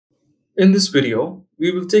In this video,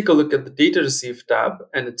 we will take a look at the Data Received tab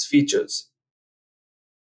and its features.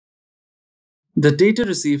 The Data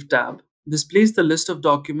Received tab displays the list of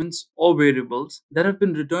documents or variables that have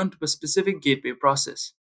been returned to a specific gateway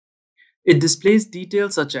process. It displays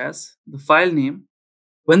details such as the file name,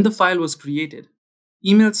 when the file was created,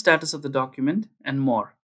 email status of the document, and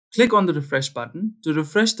more. Click on the Refresh button to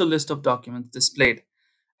refresh the list of documents displayed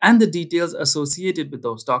and the details associated with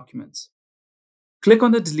those documents. Click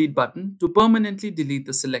on the Delete button to permanently delete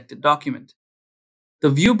the selected document.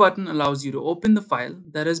 The View button allows you to open the file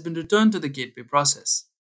that has been returned to the gateway process.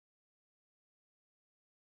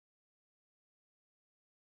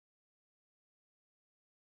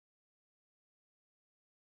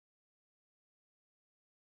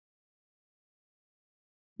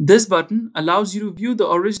 This button allows you to view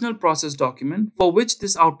the original process document for which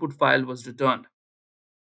this output file was returned.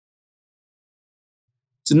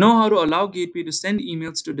 To know how to allow Gateway to send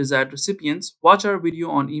emails to desired recipients, watch our video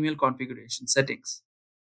on email configuration settings.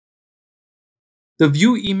 The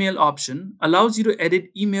View Email option allows you to edit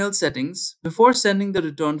email settings before sending the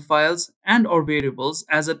returned files and/or variables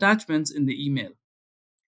as attachments in the email.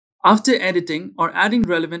 After editing or adding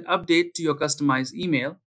relevant update to your customized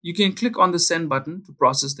email, you can click on the Send button to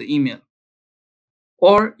process the email.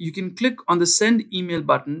 Or you can click on the Send Email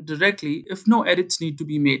button directly if no edits need to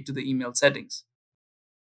be made to the email settings.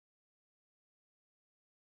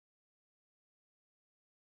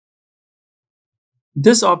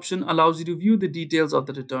 This option allows you to view the details of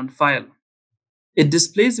the returned file. It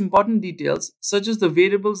displays important details such as the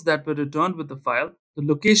variables that were returned with the file, the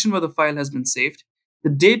location where the file has been saved, the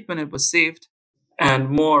date when it was saved, and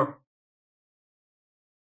more.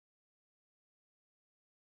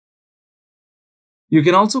 You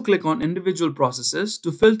can also click on individual processes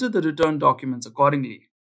to filter the returned documents accordingly.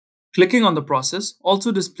 Clicking on the process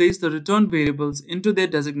also displays the returned variables into their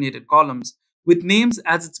designated columns with names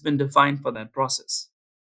as it's been defined for that process.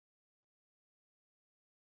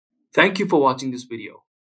 Thank you for watching this video.